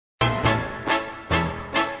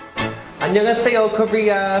안녕하세요,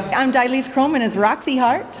 Korea. I'm Dilise Croman as Roxy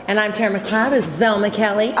Hart. And I'm Tara McLeod as Velma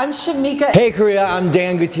Kelly. I'm Shamika. Hey Korea, I'm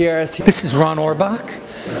Dan Gutierrez. This is Ron Orbach.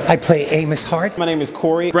 I play Amos Hart. My name is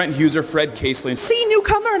Corey. Brent Huser, Fred Casely. C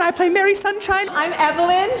newcomer and I play Mary Sunshine. I'm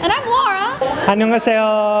Evelyn. And I'm Laura.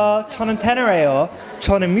 안녕하세요. 저는 테너예요.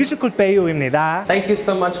 저는 뮤지컬 배우입니다. Thank you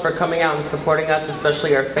so much for coming out and supporting us,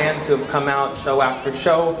 especially our fans who have come out show after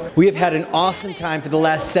show. We have had an awesome time for the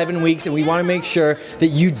last 7 weeks, and we want to make sure that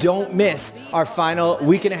you don't miss our final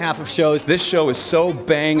week and a half of shows. This show is so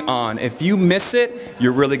bang on. If you miss it,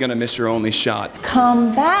 you're really going to miss your only shot.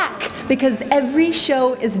 Come back, because every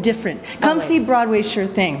show is different. Come see Broadway's Sure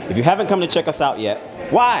Thing. If you haven't come to check us out yet,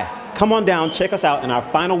 why? Come on down, check us out in our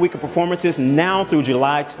final week of performances now through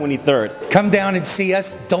July 23rd. Come down and see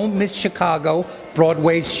us. Don't miss Chicago,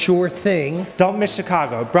 Broadway's Sure Thing. Don't miss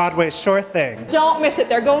Chicago, Broadway's Sure Thing. Don't miss it.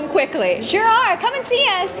 They're going quickly. Sure are. Come and see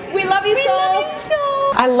us. We love you so. love you so.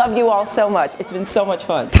 I love you all so much. It's been so much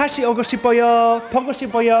fun. 다시 오고 싶어요. 보고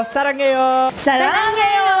싶어요. 사랑해요.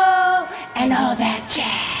 사랑해요. And all that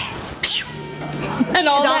jazz. And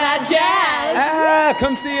all that jazz. Ah,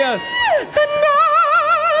 come see us. And